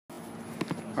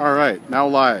Alright, now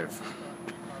live.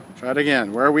 Try it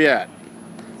again. Where are we at?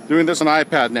 Doing this on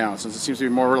iPad now since it seems to be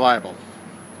more reliable.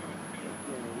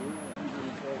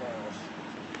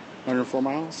 104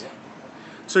 miles?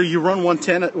 So you run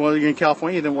 110 while you're in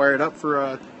California, then wire it up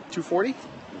for 240?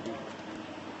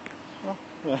 Well,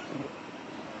 yeah.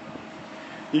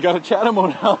 You got a CHAdeMO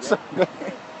now, so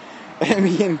I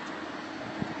mean...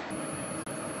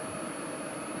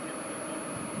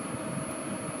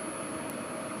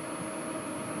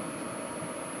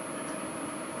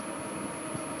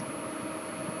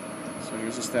 So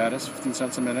here's the status, 15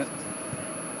 cents a minute.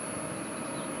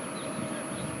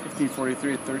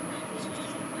 1543 at 30.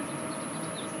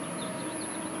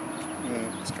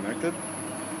 It's connected.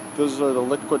 Those are the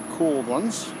liquid cooled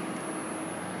ones.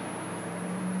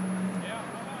 Yeah,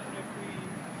 if we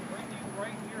bring you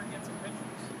right here and get some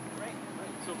pictures. Right.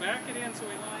 So back it in so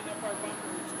we line up our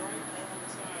bumpers right on the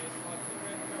side.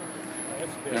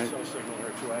 That's a bad cell signal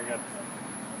there too. I got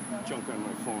junk on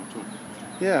my phone too.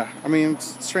 Yeah, I mean,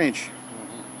 it's strange.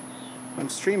 I'm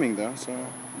streaming though, so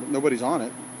nobody's on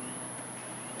it.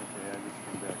 Okay, I just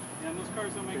come back. Yeah, and those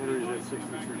cars don't make any Battery's noise. at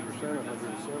 63%,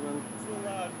 107.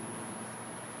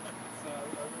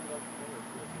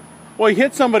 Well, you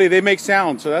hit somebody, they make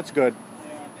sound, so that's good.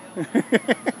 Yeah.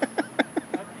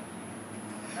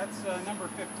 That's number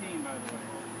 15, by the way.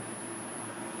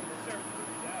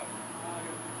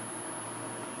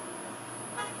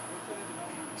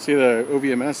 See the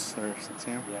OVMS or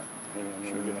Sam? Yeah, hang on,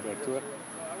 let me get back to it.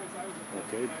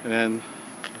 Okay. And then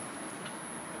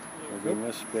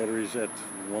OVMS battery's at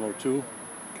 102.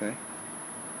 okay.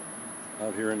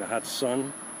 Out here in the hot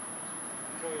sun.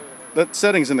 That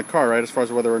setting's in the car, right? As far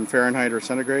as whether we're in Fahrenheit or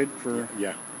centigrade for.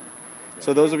 Yeah.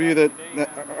 So those of you that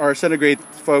are centigrade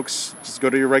folks, just go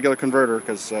to your regular converter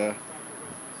because I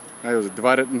was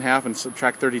divide it in half and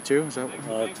subtract 32. Is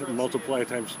that? To multiply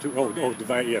times 2. Oh,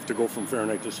 divide. You have to go from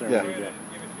Fahrenheit to centigrade. Yeah.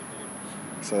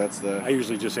 So that's the. I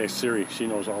usually just ask Siri. She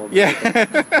knows all of it.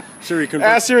 Yeah. Siri convert.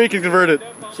 Ask Siri can convert it.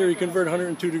 Siri convert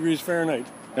 102 degrees Fahrenheit.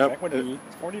 Yep. That would be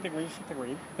 40 degrees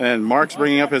centigrade. And Mark's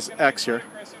bringing up his X here.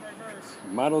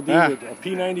 Model D with a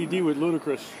P90D with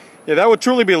ludicrous. Yeah, that would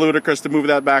truly be ludicrous to move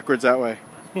that backwards that way.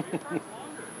 Hey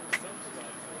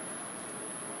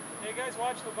guys,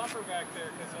 watch the bumper back there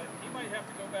because he might have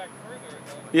to go back further.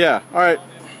 Yeah. All right.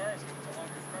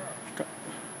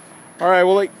 All right.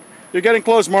 Well, you're getting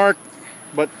close, Mark,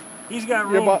 but he's got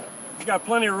room. He's got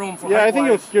plenty of room for. Yeah, I think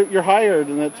you're higher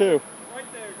than that too. Right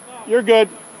there. No. You're good.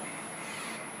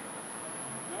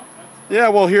 Yeah.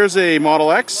 Well, here's a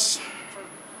Model X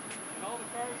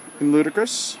in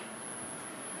ludicrous.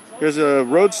 Here's a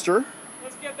Roadster.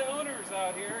 Let's get the owners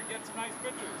out here and get some nice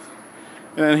pictures.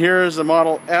 And here's a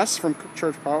Model S from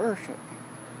Church Power.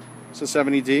 It's a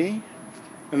 70D.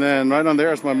 And then right on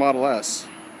there is my Model S.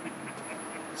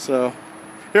 So,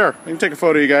 here, I can take a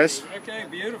photo of you guys. Okay,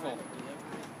 beautiful.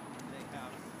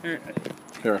 Here,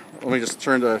 let me just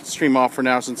turn the stream off for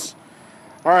now since...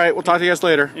 Alright, we'll talk to you guys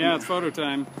later. Yeah, it's photo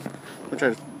time.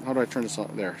 How do I turn this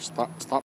on? There, stop.